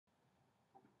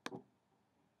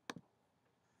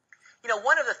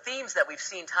One of the themes that we've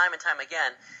seen time and time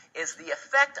again is the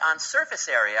effect on surface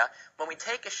area when we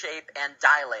take a shape and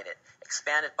dilate it,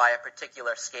 expand it by a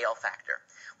particular scale factor.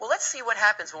 Well, let's see what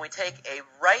happens when we take a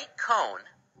right cone,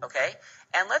 okay,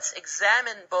 and let's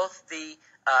examine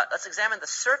the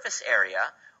surface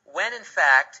area when, in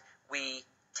fact, we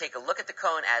take a look at the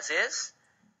cone as is,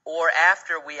 or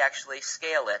after we actually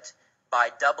scale it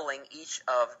by doubling each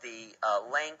of the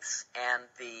lengths and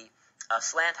the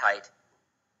slant height,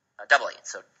 doubling it,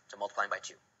 so multiplying by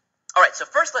 2. All right, so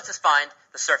first let's just find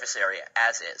the surface area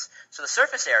as is. So the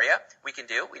surface area we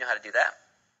know how to do that.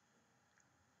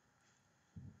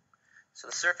 So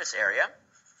the surface area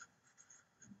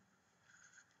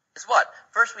is what?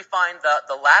 First we find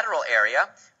the lateral area,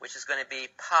 which is going to be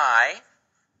pi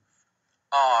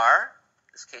r,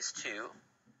 in this case 2.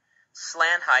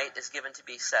 Slant height is given to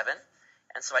be 7,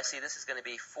 and so I see this is going to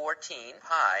be 14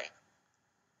 pi.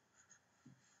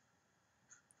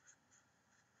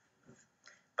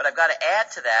 But I've got to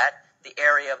add to that the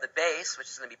area of the base, which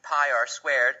is going to be pi r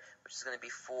squared, which is going to be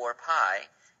 4 pi.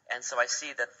 And so I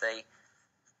see that the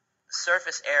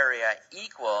surface area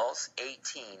equals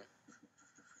 18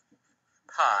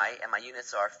 pi, and my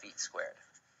units are feet squared.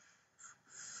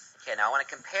 Okay, now I want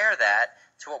to compare that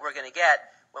to what we're going to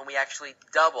get when we actually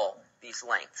double these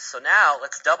lengths. So now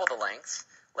let's double the lengths.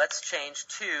 Let's change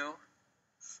 2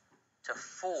 to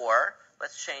 4.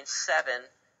 Let's change 7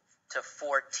 to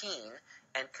 14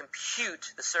 and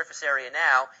compute the surface area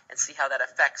now and see how that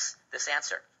affects this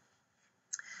answer.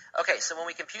 Okay, so when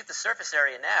we compute the surface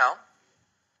area now,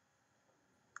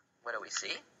 what do we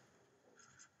see?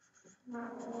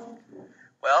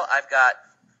 Well, I've got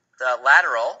the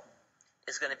lateral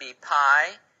is going to be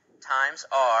pi times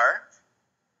r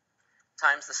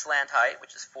times the slant height,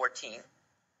 which is 14.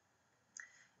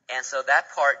 And so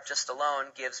that part just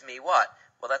alone gives me what?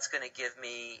 Well, that's going to give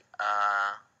me,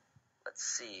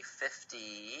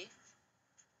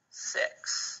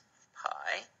 56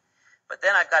 pi. But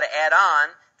then I've got to add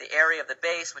on the area of the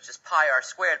base, which is pi r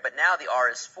squared, but now the r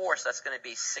is 4, so that's going to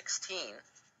be 16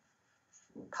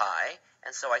 pi.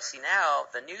 And so I see now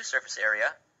the new surface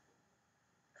area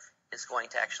is going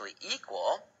to actually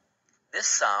equal this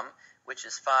sum, which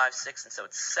is 5, 6, and so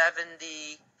it's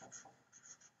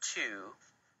 72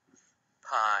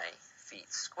 pi feet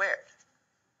squared.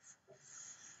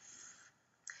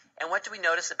 And what do we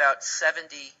notice about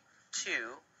 72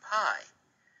 pi?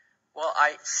 Well,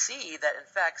 I see that, in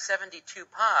fact, 72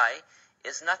 pi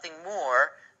is nothing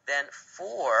more than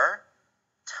 4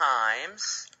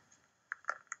 times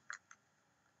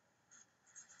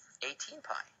 18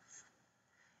 pi.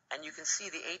 And you can see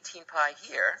the 18 pi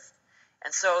here.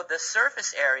 And so the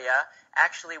surface area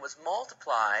actually was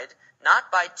multiplied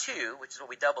not by 2, which is what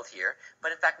we doubled here,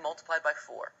 but in fact multiplied by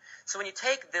 4. So when you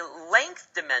take the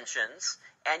length dimensions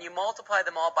and you multiply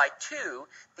them all by 2,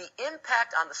 the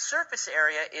impact on the surface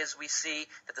area is we see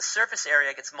that the surface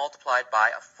area gets multiplied by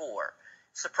a 4.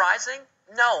 Surprising?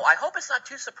 No, I hope it's not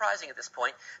too surprising at this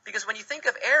point, because when you think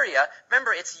of area,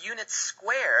 remember it's units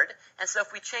squared, and so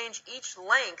if we change each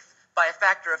length by a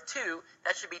factor of 2,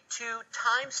 that should be 2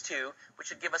 times 2, which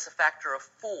would give us a factor of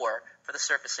 4 for the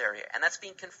surface area. And that's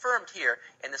being confirmed here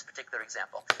in this particular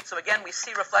example. So again, we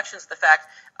see reflections of the fact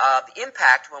of the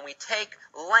impact when we take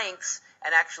lengths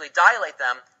and actually dilate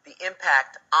them, the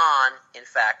impact on, in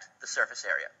fact, the surface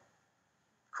area.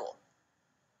 Cool.